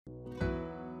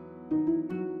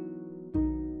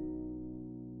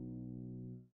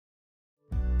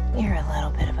a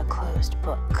little bit of a closed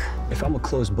book. If I'm a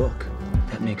closed book,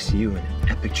 that makes you an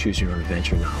epic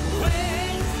choose-your-own-adventure novel.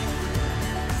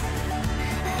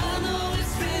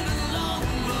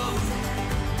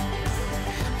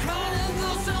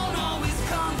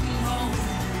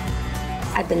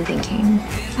 I've been thinking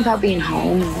about being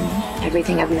home and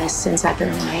everything I've missed since I've been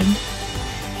away.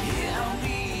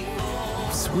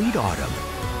 Sweet Autumn.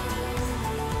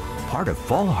 Part of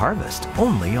Fall Harvest,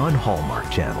 only on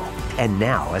Hallmark Channel. And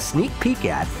now a sneak peek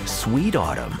at Sweet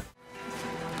Autumn.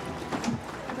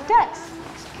 Dex!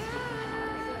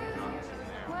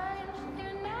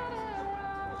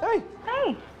 Hey!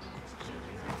 Hey!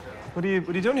 What are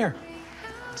you doing here?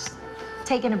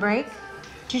 Taking a break?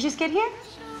 Did you just get here?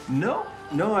 No,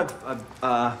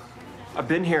 I've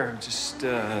been here. Just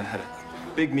had a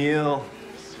big meal.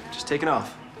 Just taking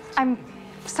off. I'm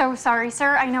so sorry,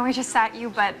 sir. I know I just sat you,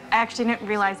 but I actually didn't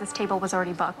realize this table was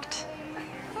already booked.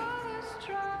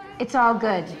 It's all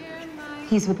good.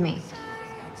 He's with me.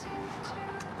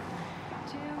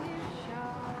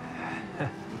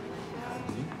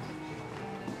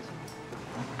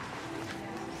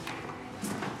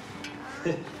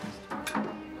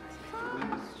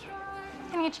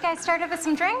 Can I get you guys started with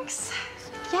some drinks?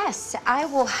 Yes, I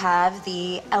will have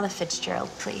the Ella Fitzgerald,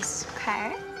 please.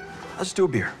 Okay. I'll just do a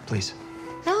beer, please.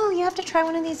 No, you have to try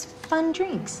one of these fun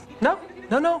drinks. No.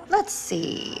 Let's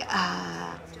see.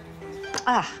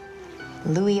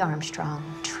 Louis Armstrong,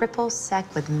 triple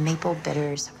sec with maple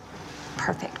bitters.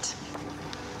 Perfect.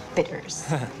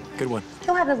 Bitters. Good one.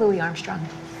 You'll have the Louis Armstrong.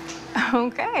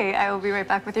 Okay, I will be right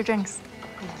back with your drinks.